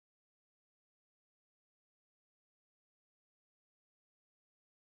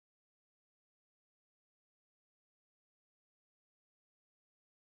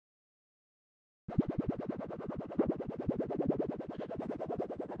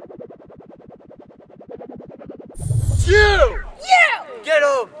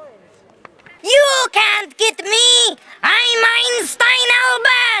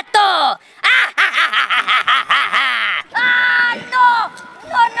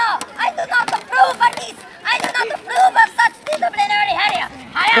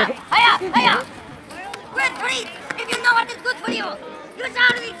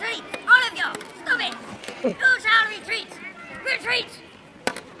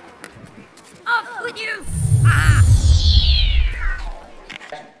with you! Ah.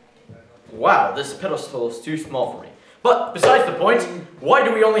 Wow, this pedestal is too small for me. But besides the point, why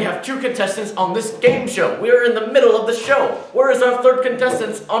do we only have 2 contestants on this game show? We're in the middle of the show. Where is our 3rd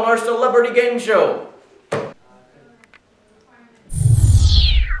contestant on our celebrity game show?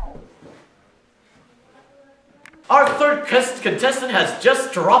 Our 3rd contestant has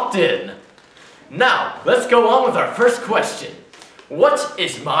just dropped in. Now, let's go on with our first question. What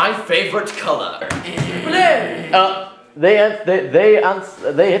is my favorite color? Blue! They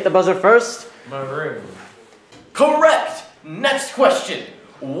hit the buzzer first. Maroon. Correct! Next question.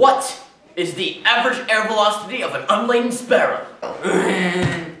 What is the average air velocity of an unladen sparrow?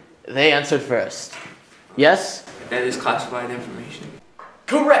 They answered first. Yes? That is classified information.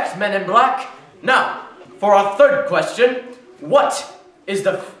 Correct, Men in Black. Now, for our 3rd question, what is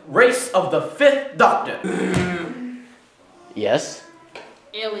the race of the 5th Doctor? Yes?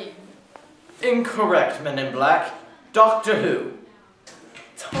 Alien. Incorrect, Men in Black. Doctor Who.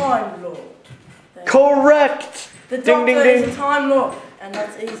 Time Lord. Correct! The Ding, Doctor ding, is ding. a Time Lord, and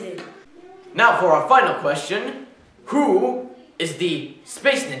that's easy. Now for our final question, who is the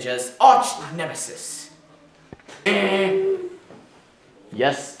Space Ninja's arch-nemesis?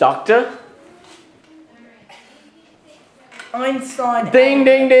 Yes, Doctor? Einstein. Ding,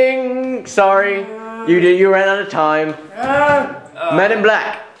 ding, ding! Sorry, you ran out of time. Men in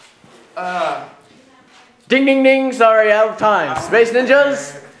Black. Ding, ding, ding! Sorry, out of time. Space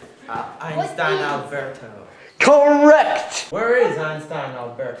Ninjas? Einstein Alberto. Correct! Where is Einstein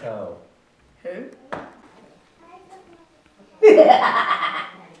Alberto? Who?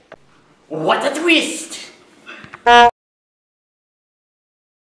 What a twist!